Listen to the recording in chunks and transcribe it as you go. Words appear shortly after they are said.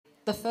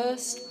the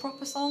first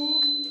proper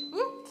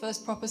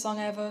song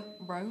I ever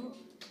wrote,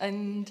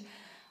 and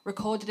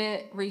recorded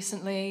it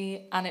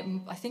recently,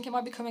 and I think it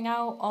might be coming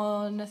out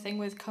on a thing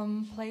with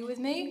Come Play With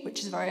Me, which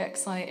is very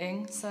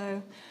exciting,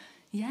 so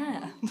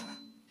yeah.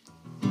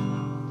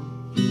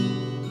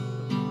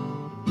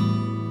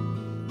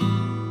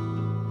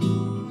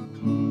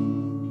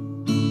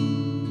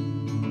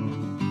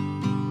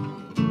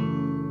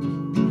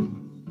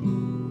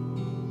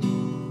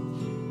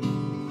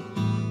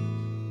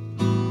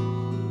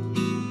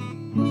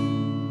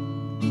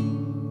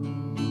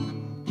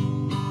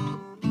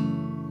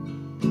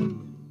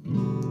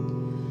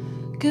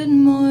 Good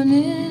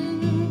morning,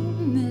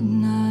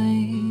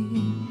 midnight.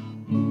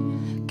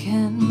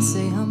 Can't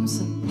say I'm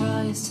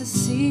surprised to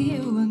see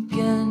you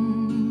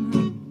again.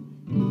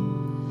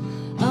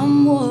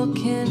 I'm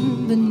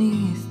walking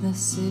beneath the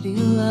city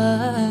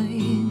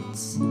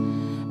lights,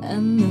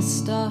 and the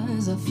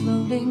stars are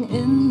floating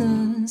in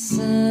the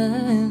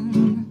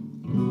sand.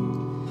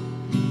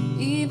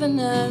 Even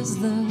as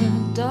the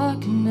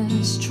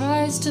darkness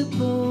tries to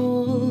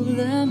pull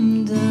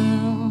them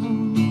down,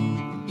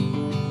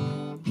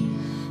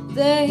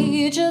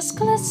 they just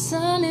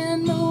glisten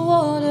in the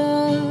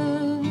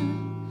water,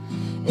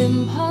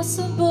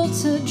 impossible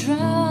to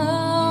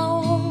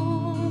drown.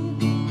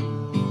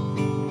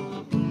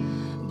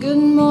 Good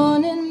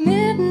morning,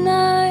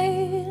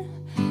 midnight,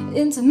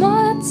 into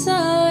my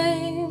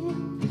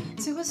time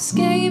to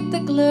escape the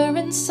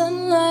glaring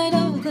sunlight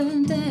of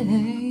the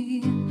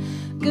day.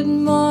 Good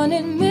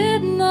morning,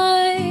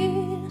 midnight,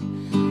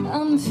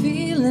 I'm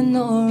feeling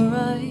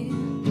alright.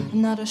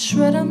 Not a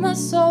shred of my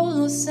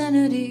soul or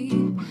sanity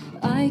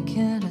I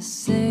can't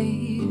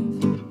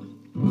save.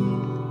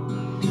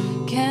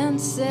 Can't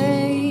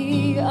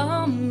say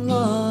I'm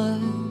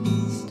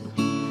lost,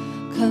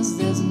 'cause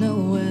there's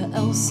nowhere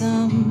else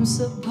I'm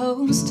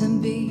supposed to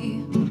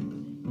be.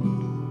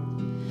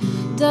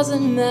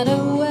 Doesn't matter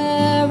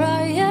where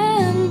I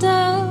end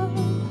up,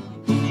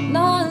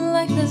 not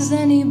like there's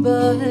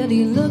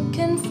anybody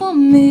looking for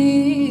me.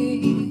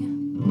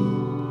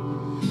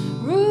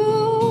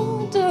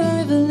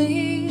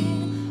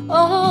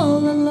 All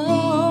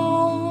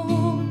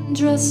alone,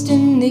 dressed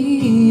in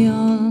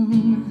neon,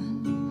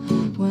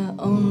 where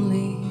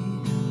only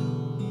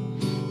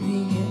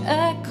the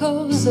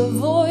echoes of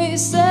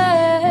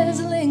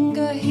voices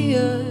linger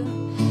here.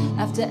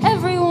 After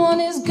everyone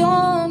is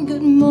gone,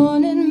 good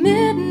morning,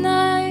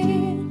 midnight,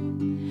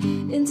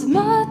 into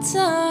my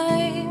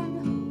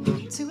time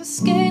to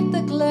escape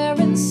the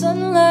glaring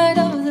sunlight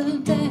of the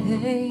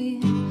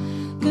day.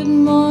 Good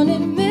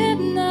morning,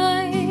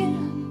 midnight,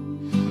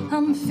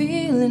 I'm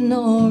feeling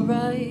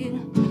alright.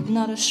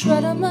 Not a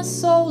shred of my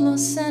soul or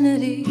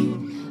sanity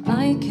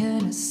I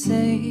can't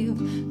save.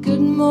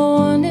 Good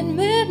morning,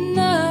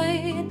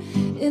 midnight,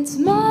 it's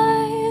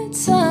my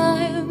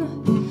time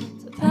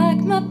to pack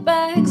my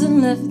bags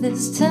and left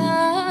this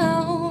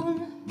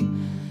town.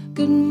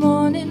 Good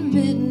morning,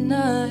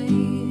 midnight,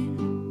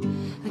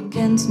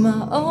 against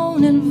my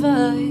own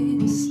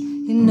advice,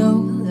 you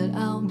know that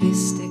I'll be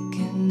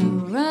sticking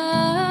around.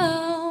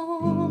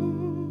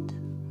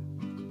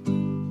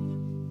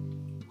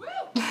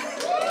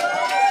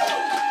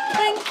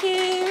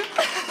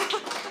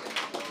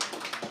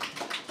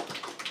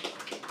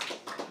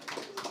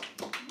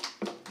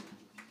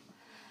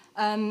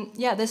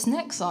 Yeah, this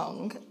next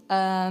song,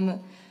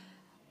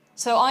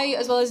 so I,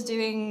 as well as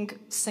doing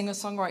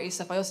singer-songwriter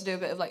stuff, I also do a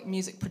bit of like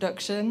music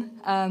production.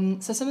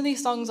 So some of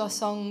these songs are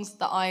songs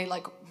that I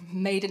like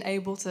made in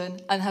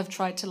Ableton and have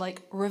tried to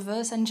like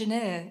reverse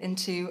engineer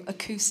into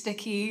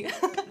acoustic-y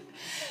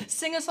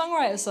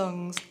singer-songwriter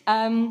songs.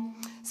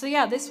 So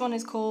yeah, this one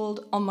is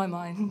called On My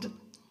Mind.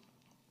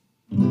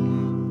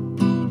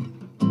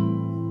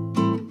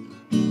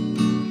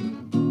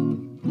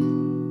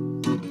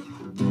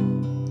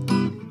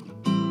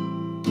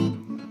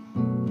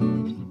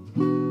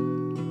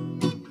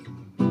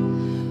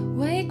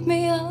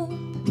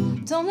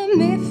 Don't let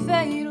me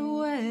fade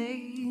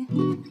away.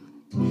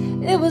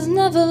 It was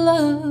never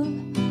love,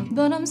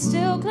 but I'm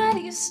still glad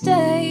you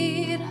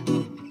stayed.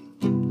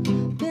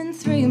 Been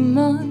 3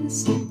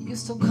 months, you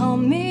still call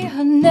me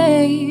her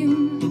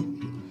name,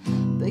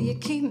 but you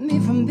keep me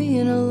from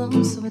being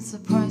alone, so it's a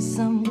price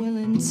I'm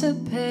willing to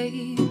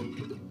pay.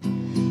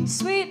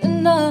 Sweet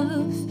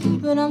enough,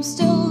 but I'm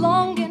still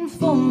longing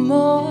for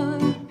more.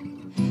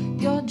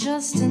 You're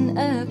just an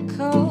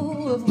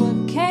echo of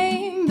what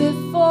came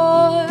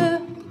before.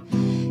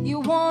 You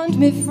warned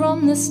me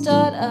from the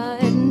start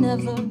I'd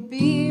never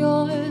be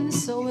yours,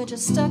 so we're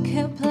just stuck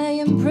here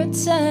playing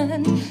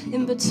pretend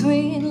in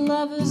between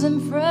lovers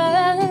and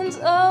friends.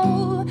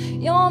 Oh,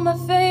 you're my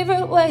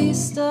favorite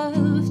waste of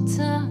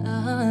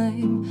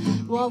time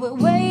while we're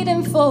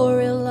waiting for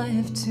real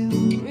life to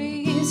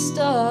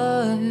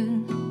restart.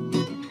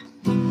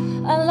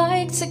 I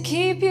like to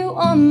keep you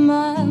on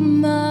my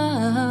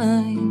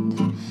mind,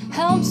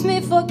 helps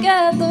me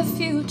forget the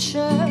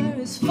future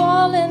is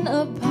falling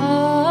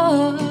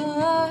apart.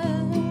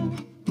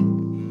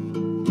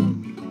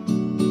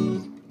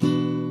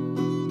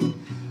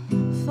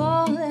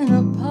 Falling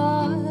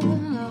apart.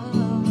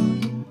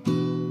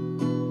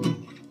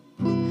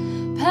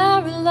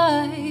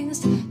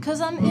 'cause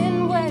I'm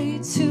in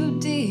way too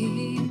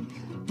deep,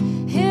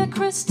 here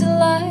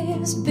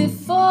crystallized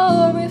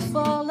before we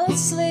fall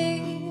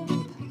asleep.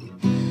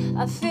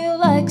 I feel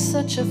like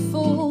such a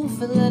fool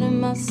for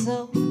letting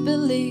myself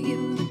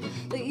believe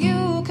that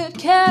you could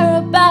care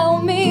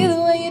about me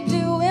the way you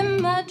do in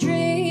my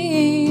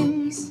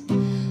dreams.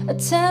 A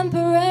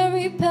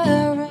temporary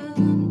paradise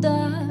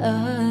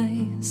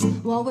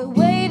while we're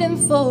waiting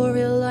for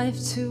real life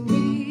to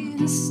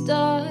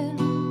restart.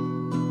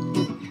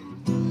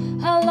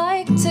 I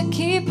like to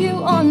keep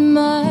you on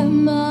my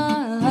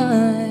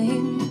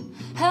mind,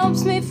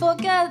 helps me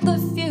forget the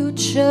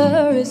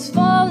future is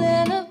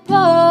falling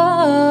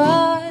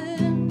apart,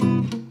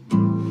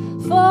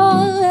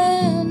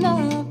 falling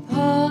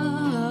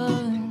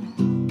apart.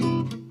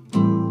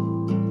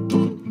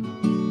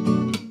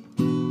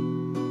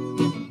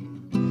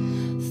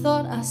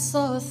 Thought I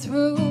saw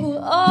through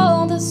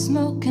all the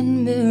smoke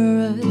and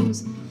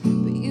mirrors,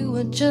 but you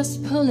were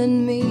just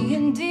pulling me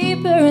in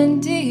deeper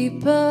and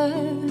deeper.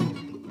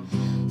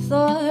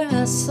 Thought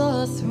I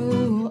saw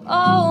through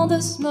all the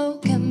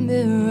smoke and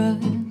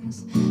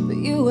mirrors, but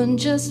you were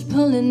just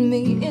pulling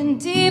me in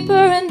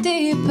deeper and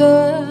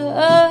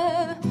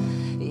deeper.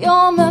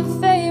 You're my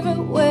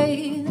favorite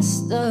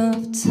waste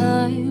of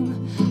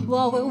time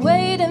while we're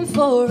waiting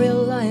for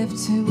real life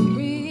to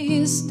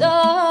restart.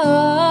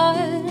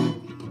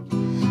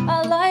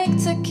 I like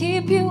to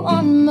keep you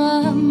on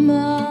my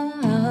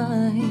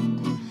mind,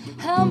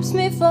 helps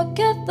me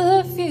forget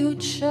the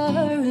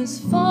future is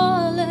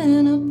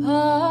falling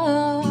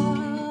apart.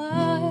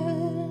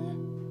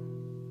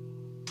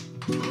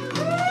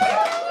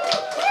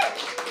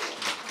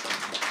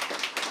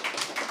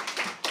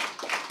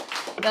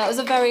 That was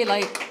a very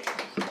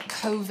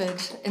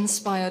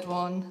COVID-inspired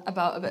one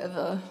about a bit of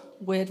a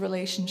weird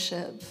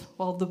relationship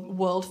while the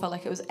world felt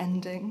like it was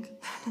ending.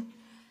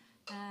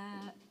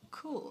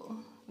 Cool.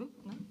 Ooh,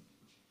 no?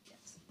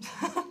 Yes.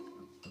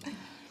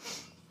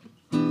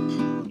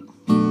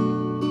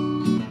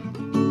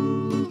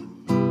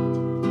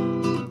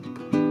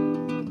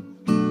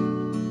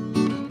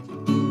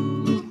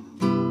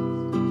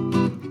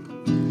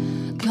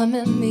 Come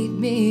and meet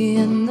me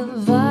in the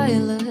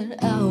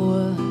violet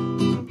hour,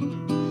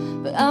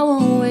 but I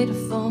won't wait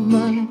for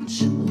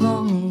much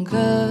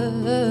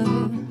longer.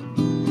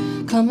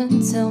 Come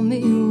and tell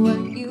me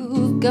what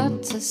you've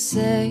got to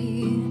say,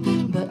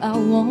 but I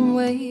won't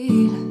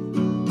wait,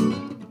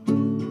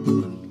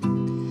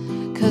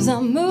 'cause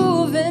I'm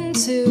moving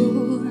to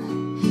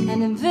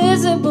an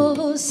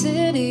invisible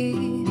city,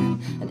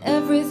 and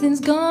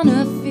everything's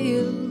gonna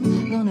feel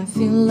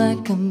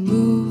like a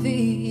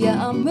movie. Yeah,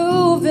 I'm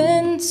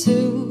moving to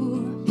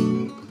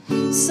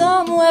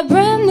somewhere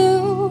brand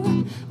new,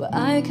 where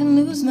I can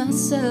lose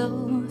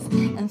myself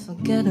and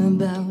forget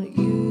about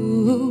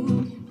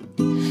you.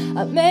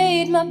 I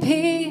made my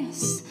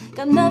peace,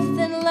 got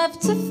nothing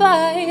left to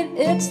fight.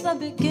 It's the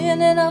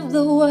beginning of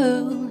the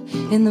world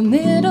in the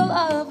middle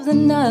of the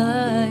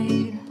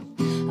night.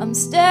 I'm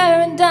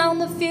staring down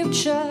the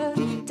future,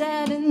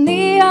 dead in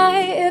the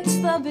eye. It's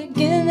the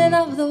beginning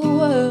of the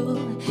world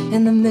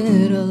in the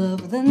middle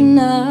of the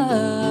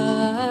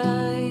night.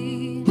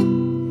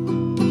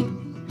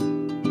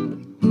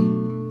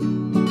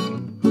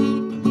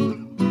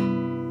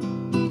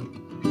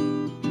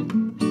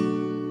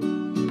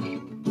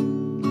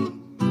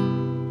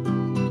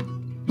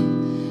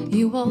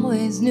 You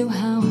always knew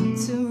how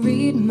to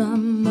read my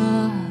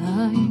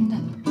mind,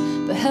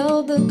 but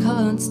held the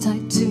cards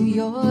tight to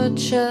your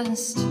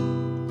chest.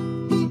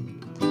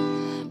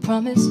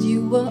 Promised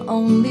you were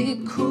only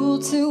cruel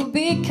to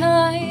be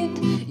kind.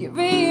 You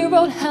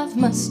rewrote half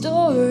my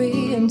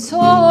story and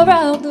tore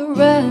out the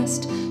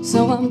rest. So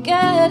I'm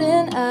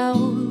getting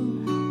out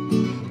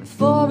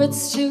before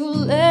it's too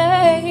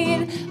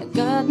late.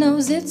 God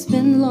knows it's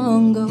been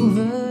long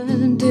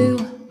overdue,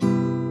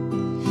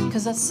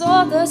 'cause I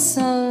saw the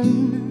sun,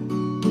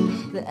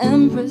 the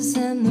empress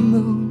and the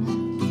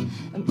moon,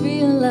 and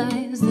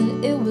realized that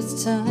it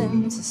was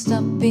time to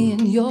stop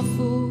being your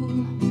fool.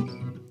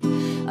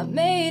 I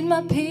made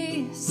my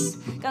peace,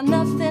 got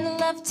nothing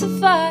left to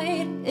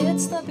fight.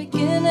 It's the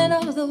beginning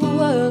of the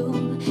world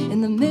in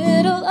the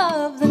middle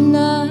of the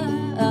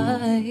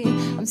night.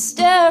 I'm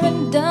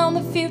staring down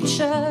the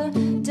future,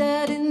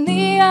 dead in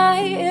the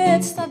eye.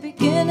 It's the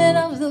beginning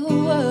of the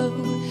world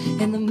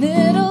in the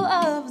middle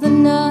of the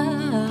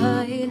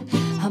night.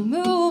 I'm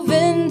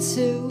moving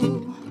to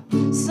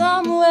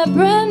somewhere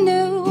brand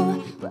new,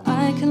 where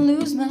I can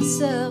lose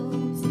myself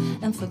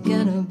and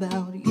forget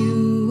about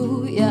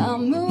you. Yeah,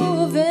 I'm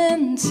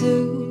moving to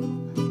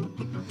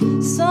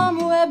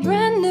somewhere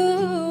brand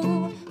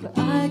new, where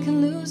I can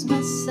lose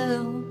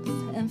myself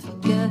and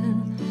forget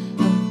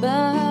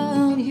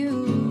about you.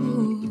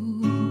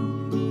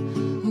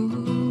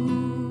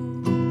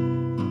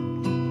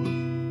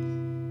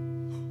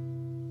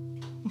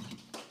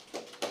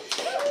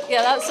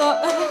 Yeah, that's all.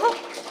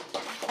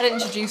 I didn't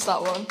introduce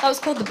that one. That was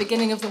called The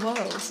Beginning of the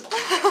World.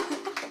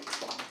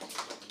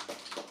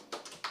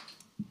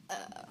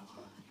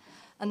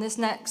 And this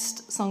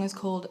next song is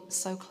called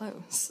So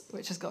Close,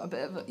 which has got a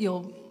bit of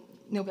you'll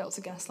be able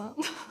to guess that.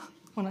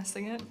 when I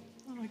sing it.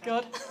 Oh my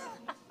God.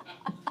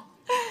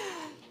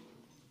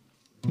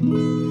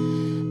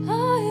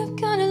 I've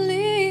gotta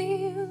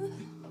leave,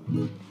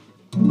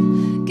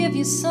 give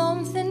you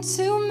something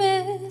to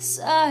miss.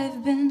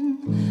 I've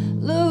been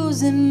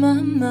losing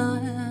my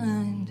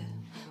mind,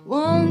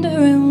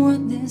 wondering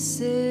what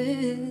this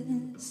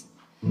is.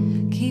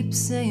 Keep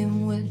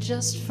saying we're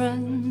just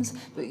friends,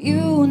 but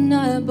you and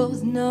I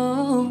both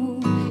know.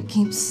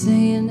 Keep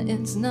saying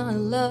it's not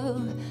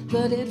love,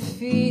 but it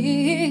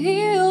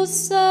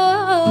feels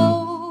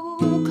so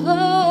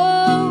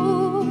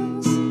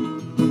close.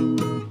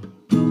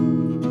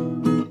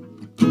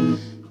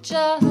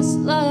 Just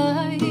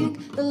like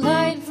the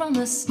light from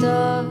a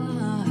star.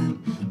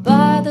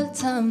 By the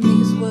time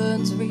these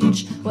words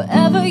reach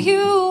wherever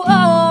you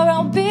are,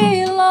 I'll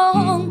be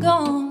long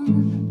gone.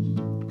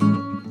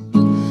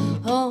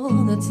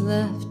 All that's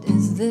left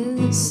is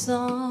this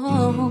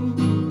song.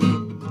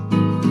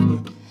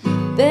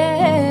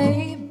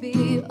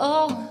 Baby,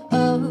 all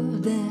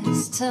of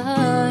this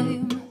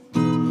time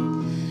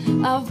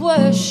I've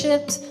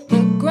worshipped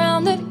the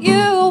ground that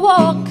you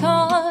walk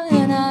on,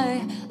 and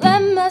I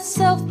let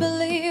myself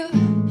believe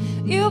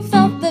you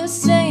felt the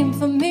same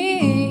for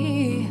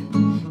me,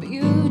 but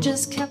you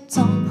just kept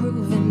on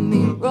proving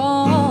me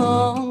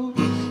wrong.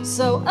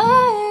 So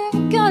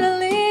I've gotta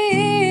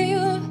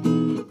leave,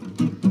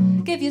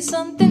 give you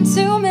something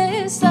to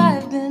miss.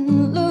 I've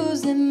been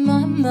losing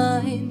my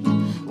mind,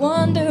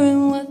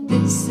 wondering what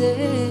this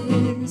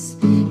is.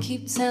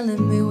 Keep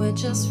telling me we're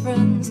just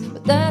friends,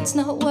 but that's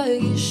not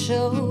what you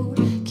showed.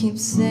 Keep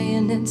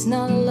saying it's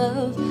not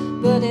love,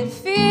 but it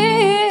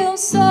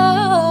feels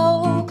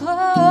so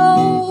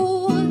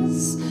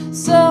close,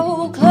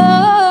 so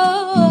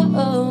close.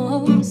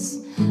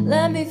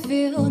 Let me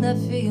feel that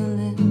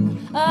feeling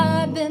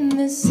I've been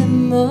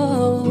missing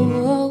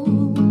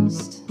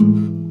most.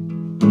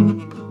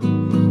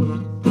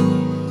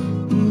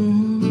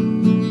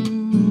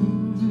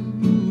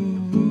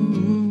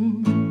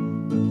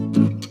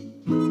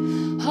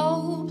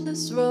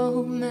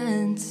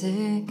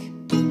 Romantic,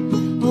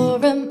 or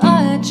am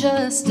I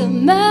just a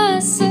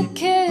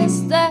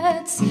masochist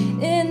that's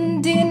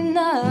in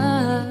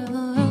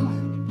denial,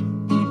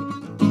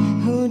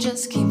 who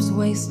just keeps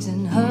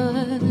wasting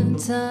her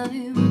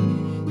time?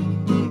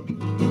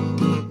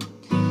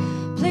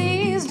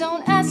 Please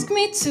don't ask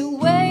me to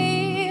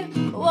wait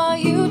while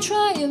you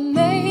try and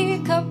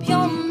make up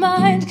your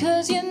mind,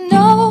 'cause you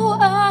know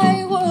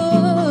I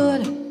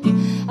would.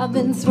 I've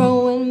been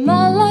throwing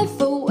my life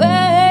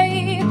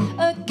away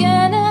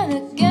again and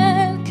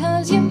again,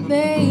 'cause you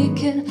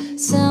make it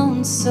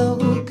sound so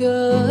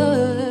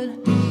good.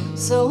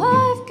 So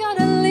I've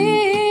gotta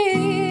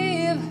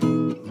leave,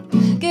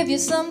 give you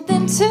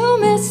something to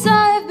miss.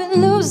 I've been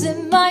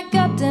losing my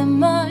goddamn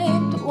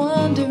mind,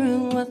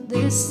 wondering what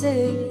this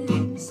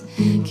is.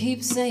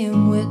 Keep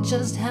saying we're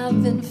just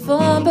having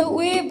fun, but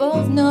we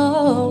both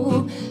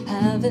know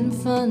having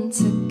fun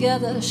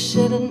together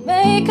shouldn't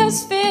make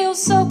us feel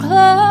so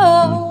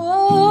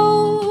close,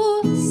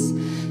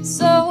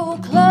 so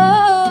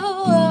close.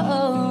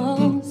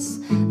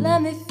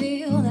 Let me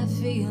feel that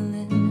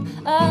feeling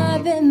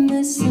I've been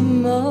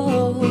missing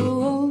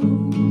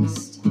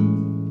most,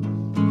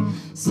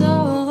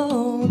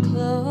 so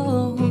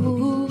close.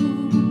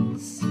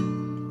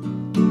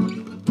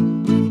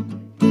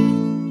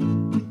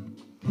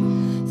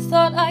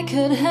 Thought I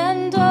could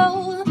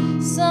handle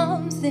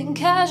something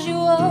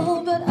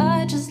casual, but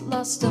I just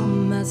lost all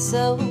my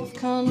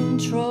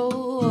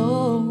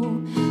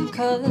self-control.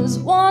 'Cause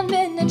one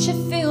minute you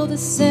feel the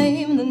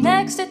same, the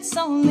next it's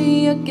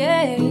only a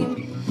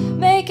game.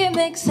 Make it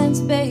make sense,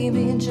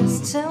 baby,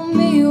 just tell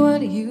me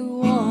what you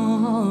want.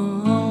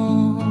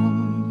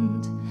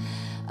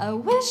 I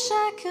wish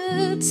I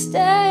could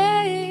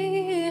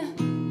stay,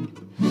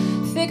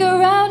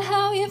 figure out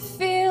how you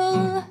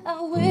feel.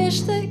 I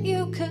wish that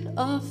you could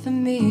offer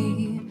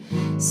me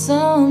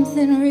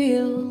something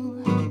real.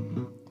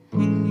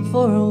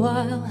 For a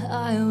while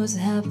I was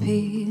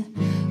happy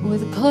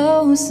with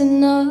close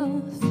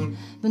enough,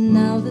 but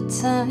now the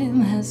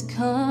time has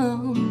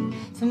come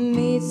for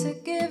me to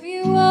give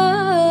you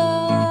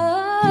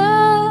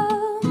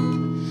up.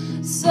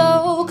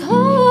 So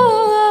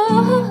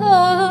close,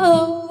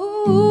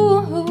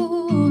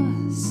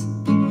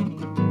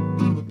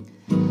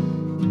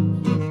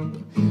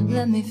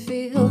 let me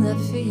feel that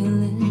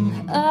feeling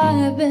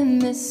I've been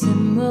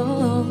missing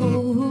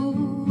most.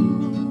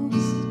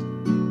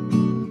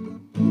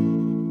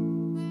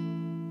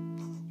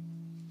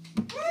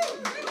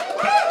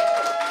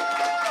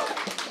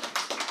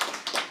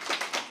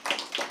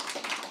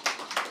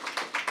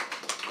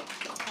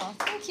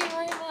 Thank you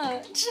very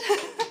much.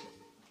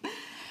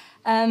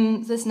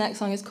 This next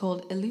song is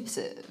called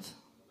Elusive,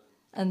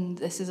 and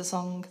this is a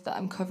song that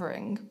I'm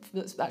covering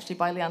that's actually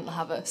by Leanne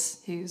Lahavas,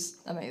 who's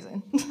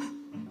amazing.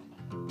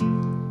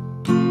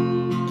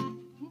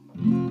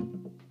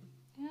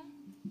 Yeah?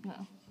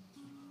 No.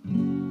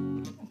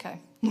 Okay,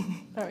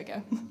 there we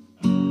go.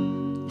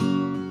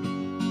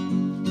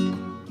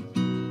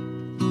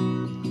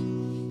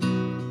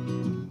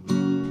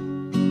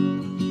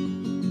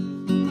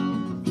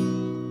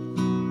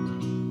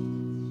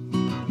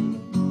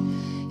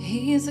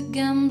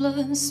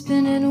 gambler,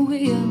 spinning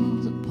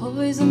wheels, a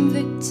poison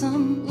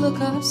victim, look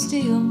of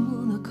steel,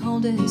 the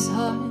coldest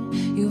heart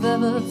you've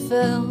ever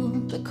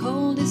felt, the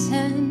coldest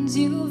hands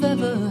you've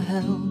ever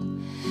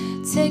held.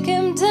 Take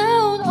him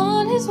down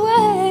on his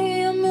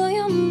way, a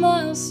million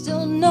miles,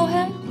 still no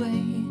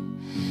headway.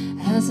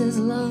 Has his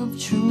love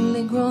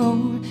truly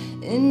grown?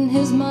 In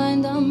his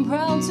mind I'm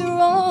proud to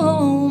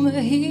roam.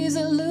 He's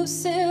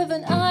elusive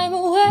and I'm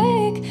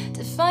awake,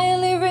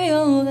 defiantly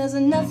real, there's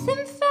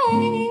nothing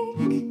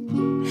fake.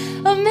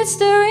 A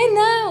mystery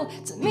now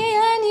to me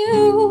and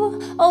you.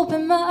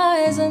 Open my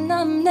eyes and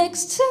I'm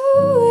next to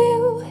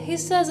you. He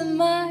says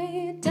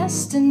my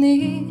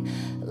destiny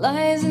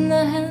lies in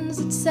the hands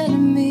that set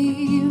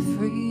me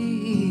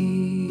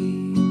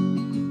free.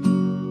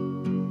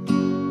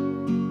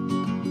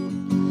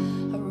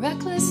 A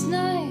reckless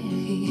night,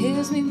 he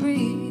hears me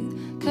breathe,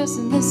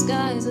 cursing the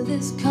skies of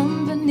this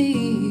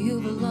company.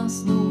 You've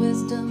lost the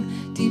wisdom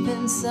deep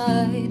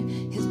inside,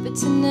 his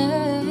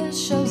bitterness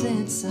shows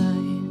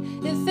inside.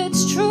 If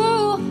it's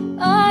true,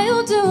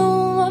 I'll do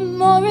what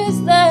more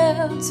is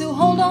there to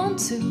hold on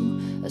to.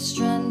 A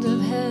strand of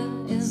hair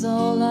is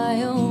all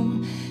I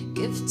own.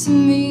 Give to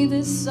me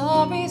this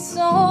sorry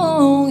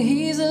song.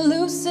 He's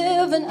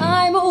elusive and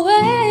I'm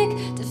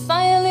awake,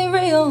 defiantly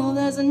real,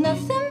 there's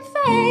nothing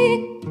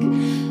fake.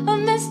 A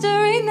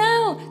mystery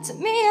now to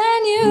me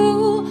and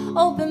you.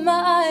 Open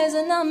my eyes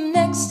and I'm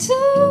next to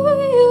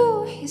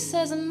you. He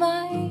says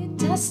my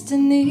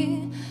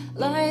destiny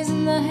lies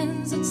in the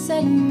hands that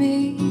set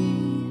me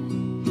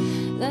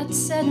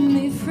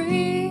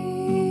free.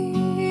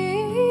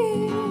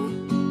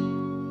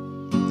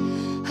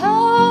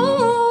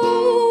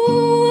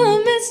 Oh, a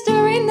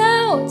mystery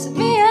now to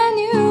me and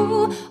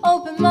you.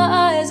 Open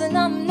my eyes and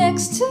I'm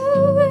next to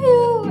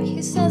you. He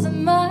says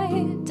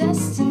my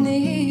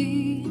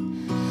destiny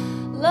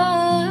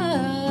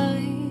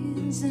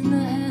lies in the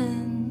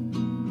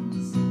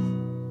hands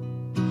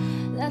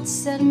that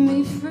set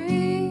me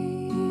free.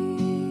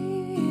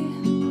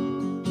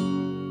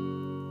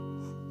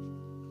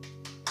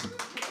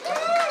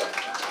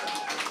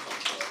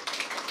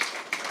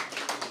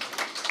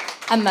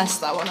 I messed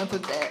that one up a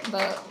bit,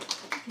 but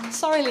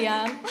sorry,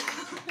 Leanne.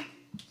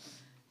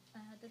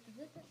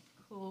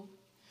 Cool.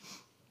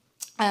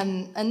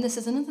 And this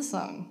is another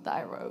song that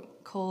I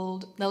wrote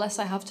called The Less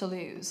I Have to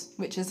Lose,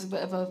 which is a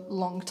bit of a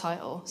long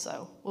title,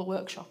 so we're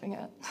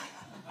workshopping it.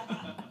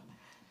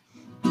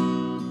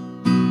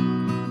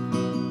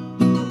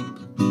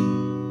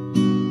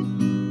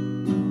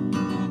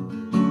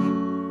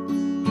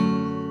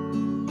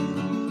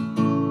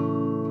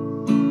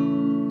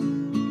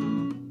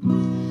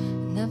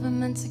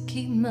 To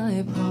keep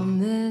my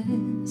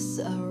promise,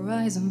 I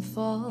rise and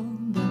fall,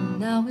 but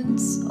now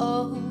it's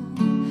all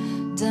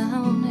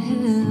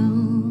downhill.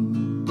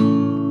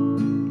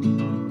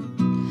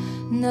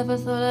 Never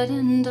thought I'd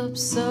end up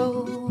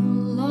so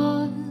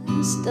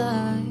lost.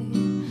 I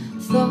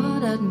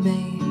thought I'd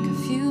make a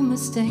few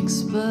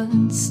mistakes,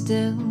 but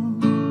still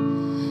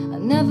I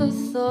never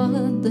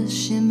thought the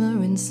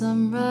shimmering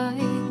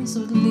sunrise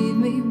would leave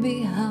me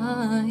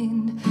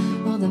behind,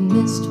 or the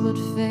mist would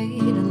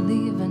fade and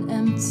leave an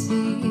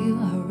empty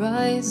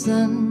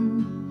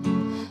horizon.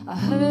 I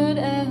heard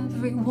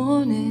every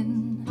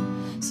warning,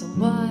 so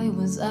why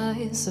was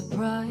I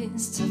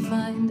surprised to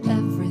find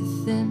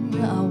everything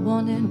I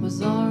wanted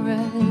was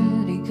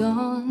already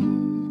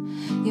gone?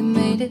 You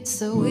made it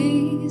so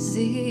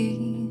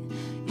easy,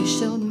 you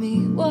showed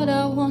me what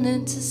I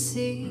wanted to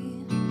see,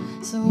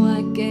 so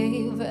I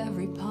gave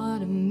every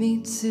part of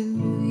me to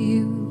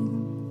you.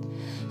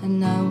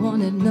 And I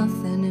wanted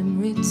nothing in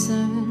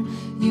return.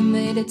 You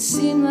made it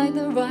seem like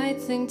the right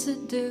thing to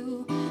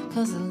do,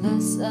 'cause the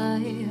less I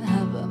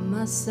have of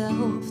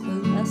myself,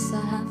 the less I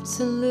have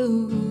to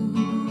lose.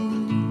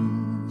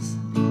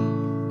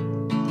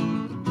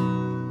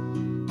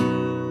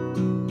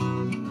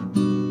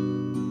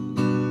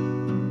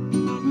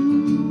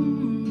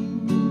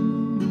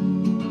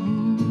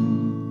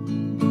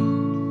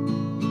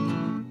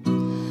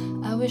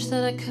 I wish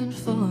that I could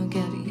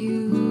forget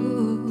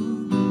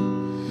you,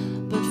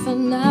 for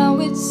now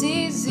it's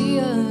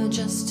easier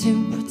just to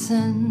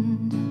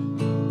pretend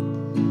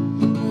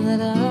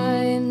that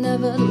I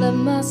never let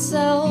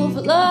myself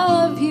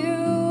love you,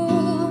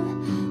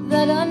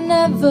 that I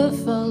never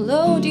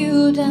followed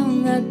you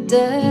down that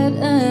dead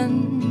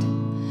end.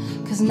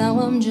 'Cause now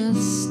I'm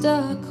just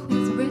stuck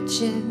with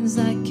riches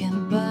I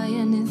can't buy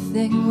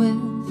anything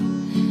with,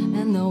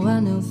 and though I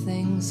know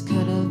things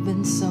could have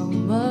been so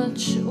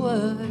much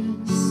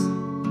worse,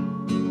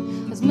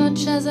 as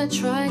much as I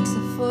tried to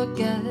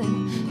forget,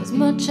 as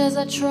much as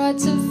I tried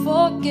to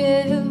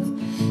forgive,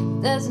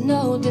 there's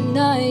no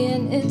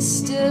denying it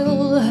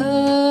still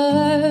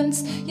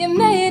hurts. You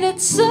made it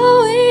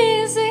so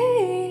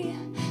easy,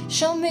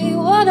 show me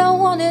what I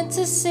wanted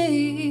to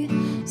see,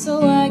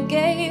 so I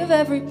gave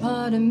every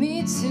part of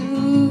me to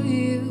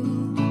you.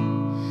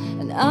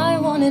 And I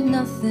wanted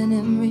nothing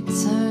in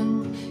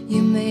return.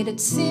 You made it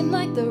seem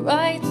like the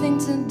right thing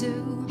to do,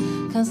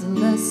 'cause the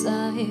less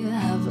I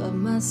have of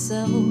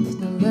myself,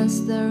 the less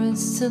there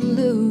is to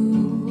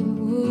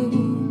lose.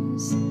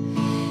 lose.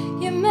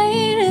 You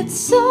made it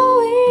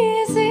so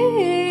easy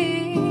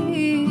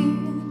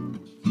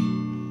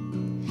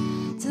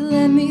to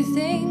let me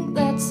think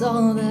that's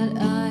all that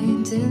I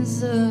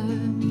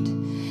deserved.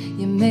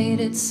 You made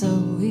it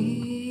so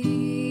easy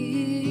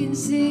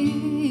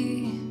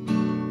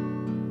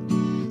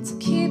to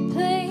keep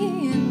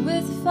playing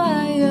with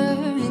fire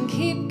and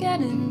keep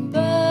getting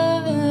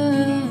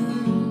burned.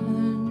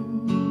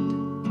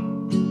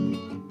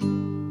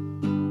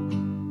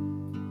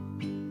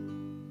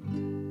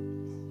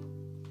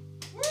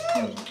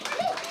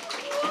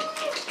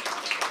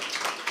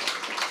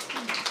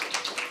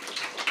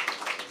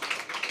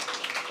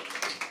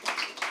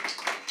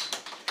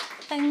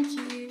 Thank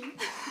you.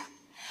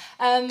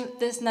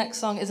 This next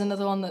song is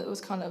another one that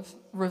was kind of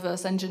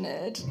reverse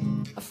engineered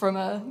from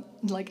a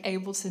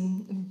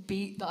Ableton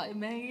beat that I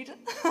made.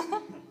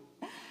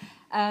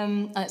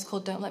 And it's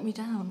called Don't Let Me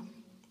Down.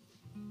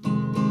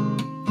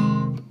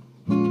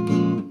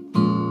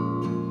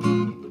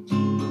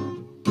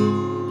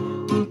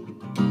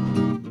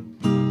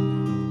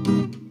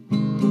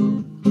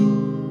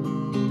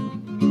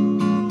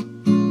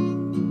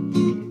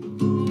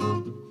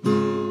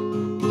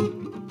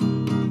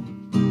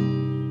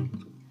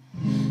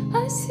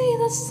 I see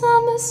the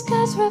summer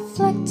skies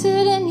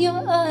reflected in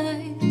your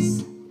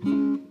eyes.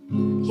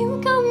 You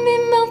got me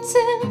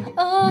melting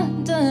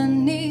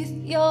underneath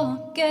your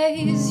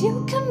gaze.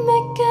 You can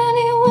make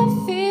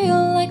anyone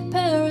feel like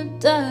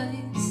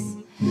paradise.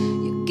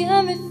 You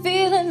get me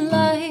feeling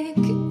like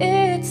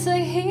it's a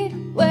heat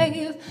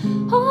wave.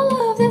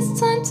 All of this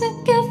time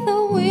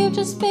together, we've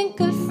just been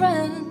good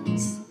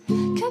friends.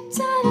 Kept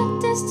at a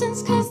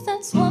distance cause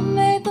that's what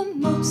made the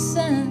most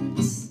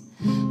sense.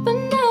 But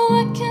now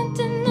I can't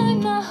deny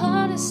my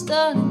heart is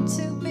starting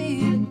to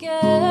beat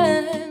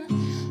again.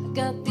 I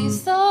got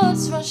these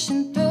thoughts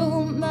rushing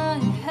through my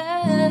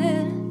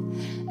head,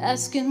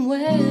 asking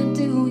where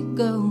do we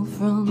go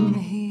from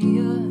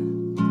here?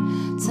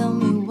 Tell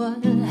me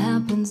what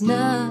happens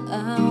now.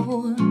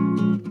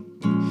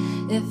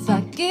 If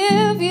I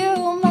give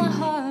you my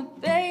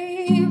heart,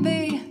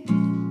 baby,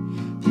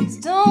 please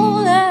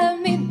don't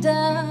let me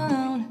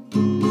down.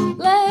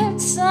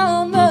 Let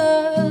summer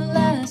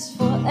last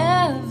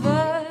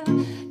forever.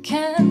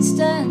 Can't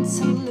stand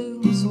to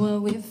lose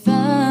what we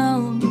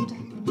found.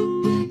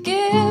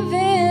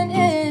 Giving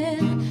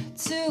in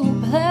to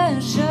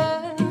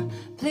pleasure.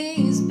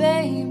 Please,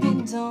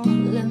 baby,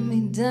 don't let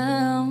me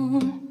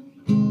down.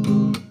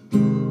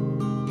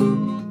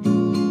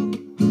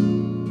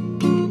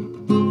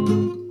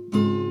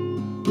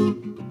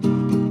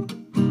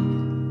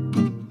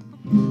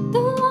 The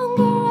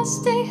longer I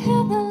stay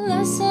here, the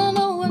less I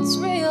know what's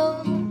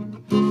real.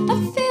 I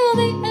feel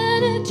the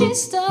energy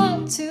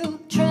start to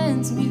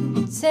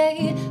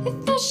transmutate.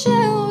 If I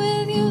share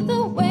with you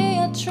the way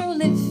I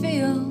truly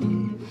feel,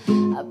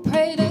 I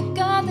pray to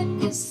God that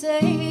you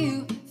say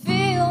you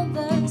feel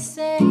the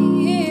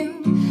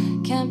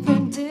same. Can't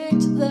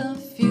predict the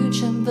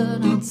future,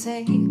 but I'll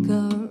take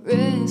a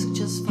risk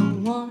just for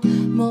one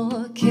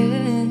more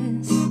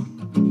kiss.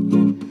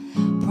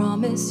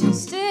 Promise you'll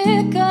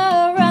stick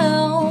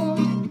around.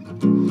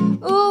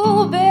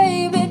 Ooh,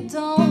 baby,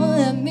 don't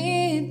let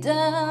me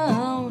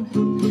down.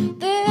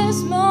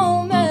 This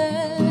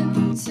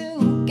moment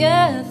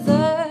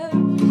together,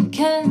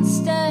 can't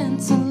stand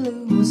to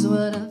lose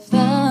what I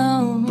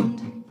found.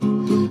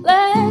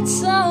 Let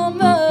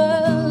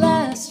summer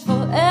last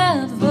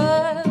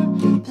forever.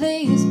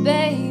 Please,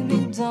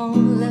 baby,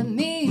 don't let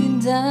me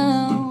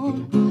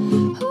down.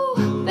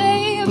 Ooh,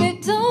 baby,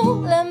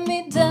 don't let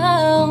me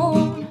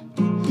down.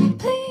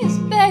 Please,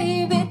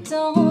 baby,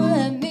 don't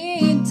let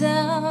me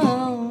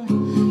down.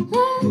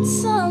 Let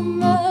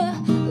summer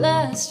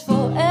last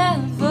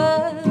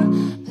forever.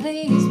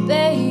 Please,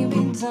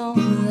 baby,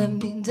 don't let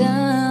me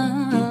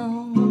down.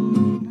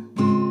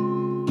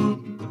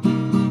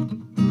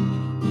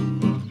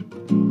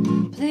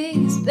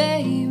 Please,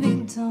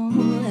 baby,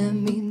 don't let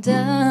me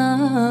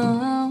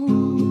down.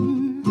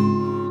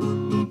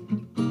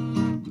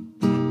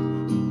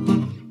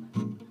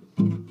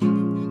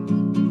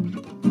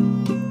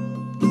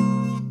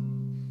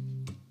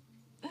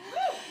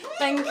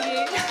 Thank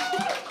you.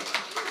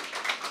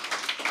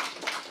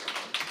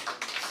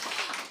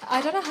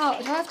 I don't know how,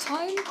 do I have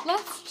time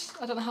left?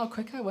 I don't know how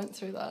quick I went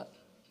through that.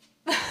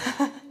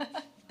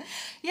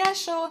 Yeah,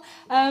 sure.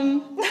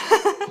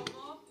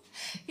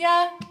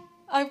 Yeah,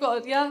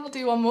 I'll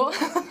do one more.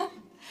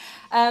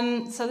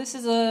 So this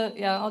is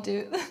I'll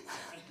do it.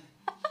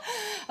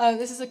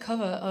 This is a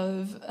cover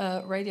of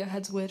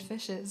Radiohead's Weird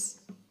Fishes.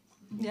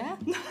 Yeah?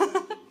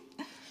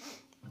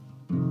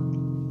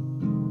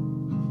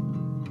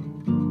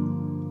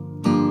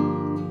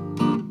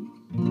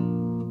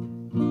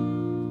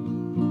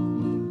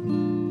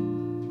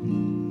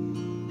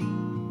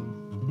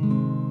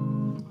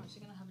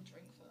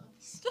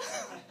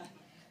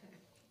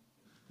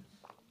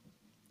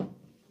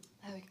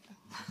 There we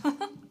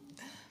go.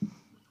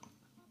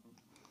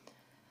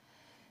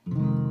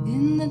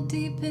 In the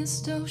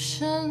deepest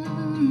ocean,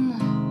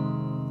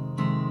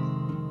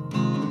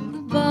 the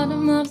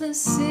bottom of the to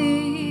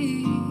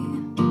see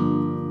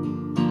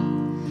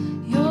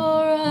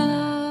your eyes,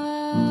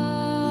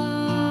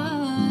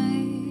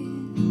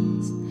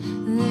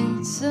 they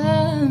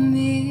turn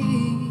me.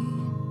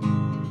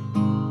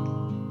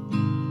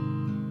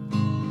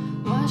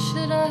 Why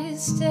should I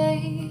stay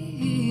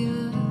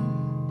here?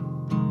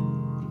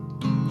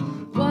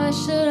 Why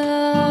should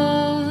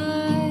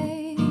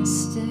I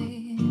stay?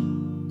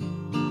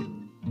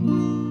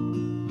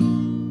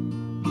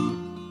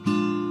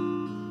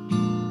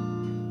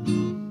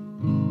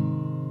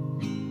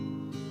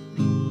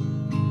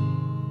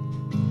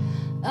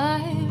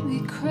 I'd be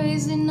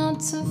crazy not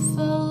to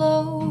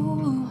follow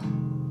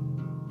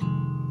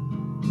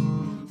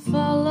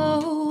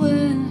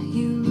where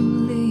you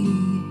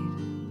lead.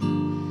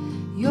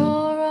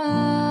 Your eyes,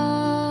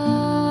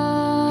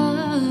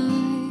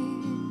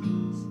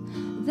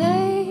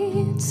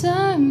 they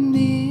turn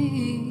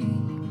me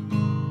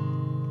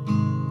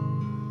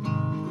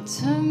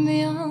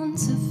on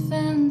to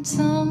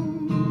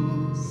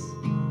phantoms.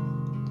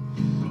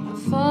 I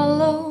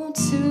follow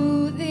to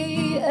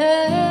the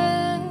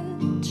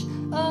edge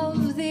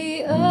of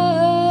the earth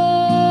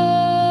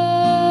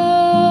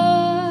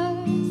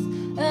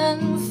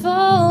and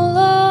follow.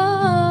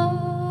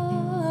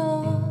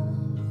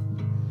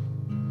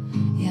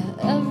 Yeah,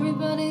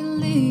 everybody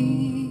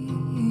leaves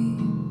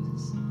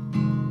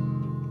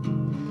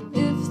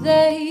if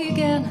they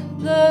get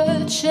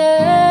the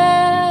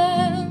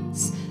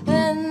chance,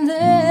 and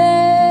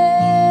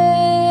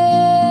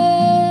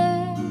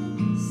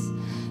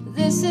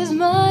this is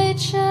my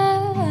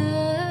chance.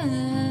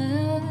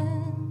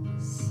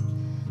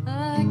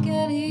 I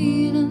get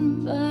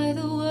eaten by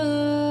the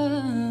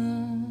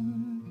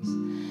worms,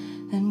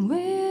 and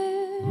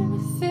we're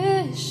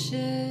fishes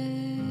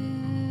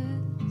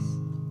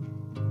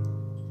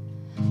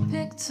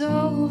picked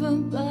over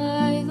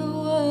by the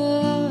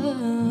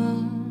worms,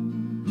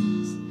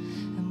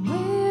 and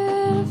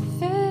we're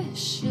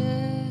fishes,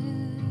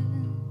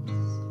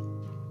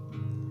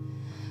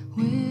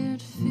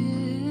 weird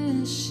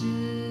fishes,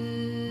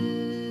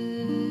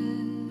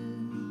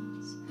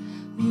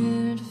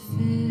 weird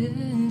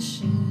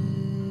fishes.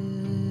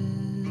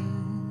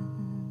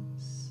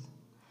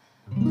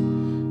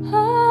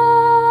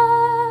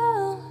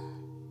 I'll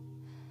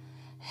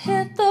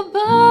hit the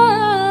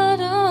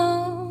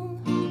bottom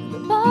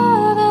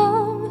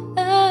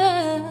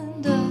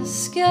and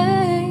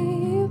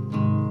escape.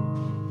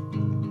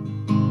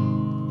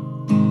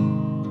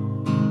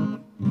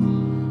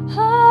 I'll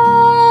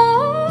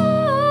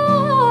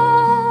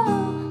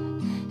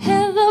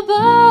hit the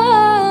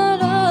bottom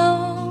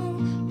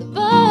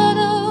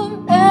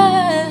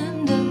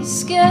and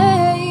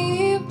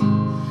escape.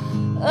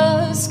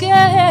 I'll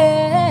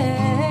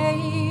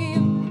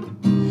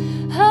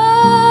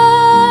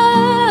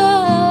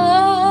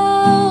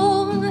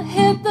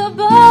hit the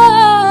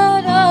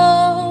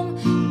bottom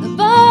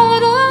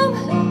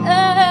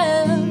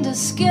and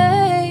escape.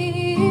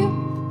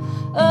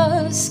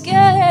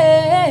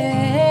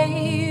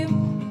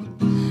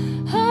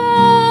 I'll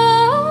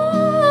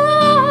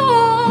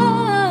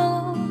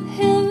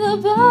hit the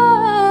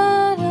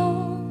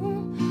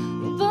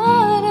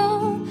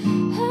bottom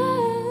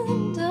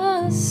and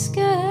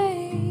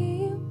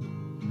escape.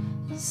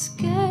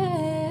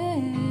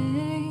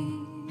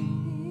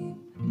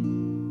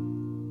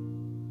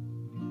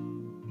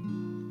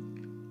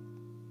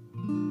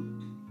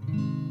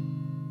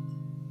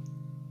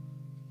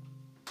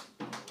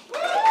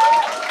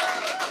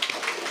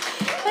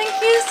 Thank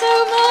you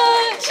so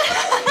much.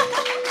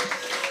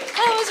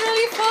 That was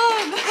really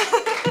fun.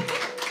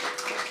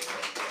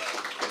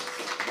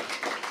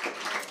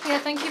 Yeah,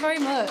 thank you very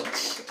much.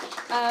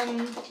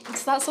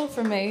 So that's all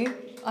from me.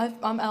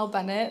 I'm Elle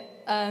Bennett,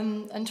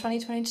 and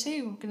 2022,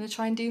 I'm going to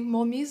try and do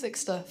more music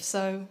stuff.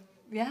 So,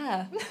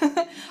 yeah,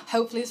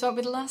 hopefully this won't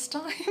be the last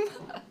time.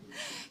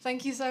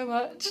 Thank you so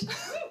much.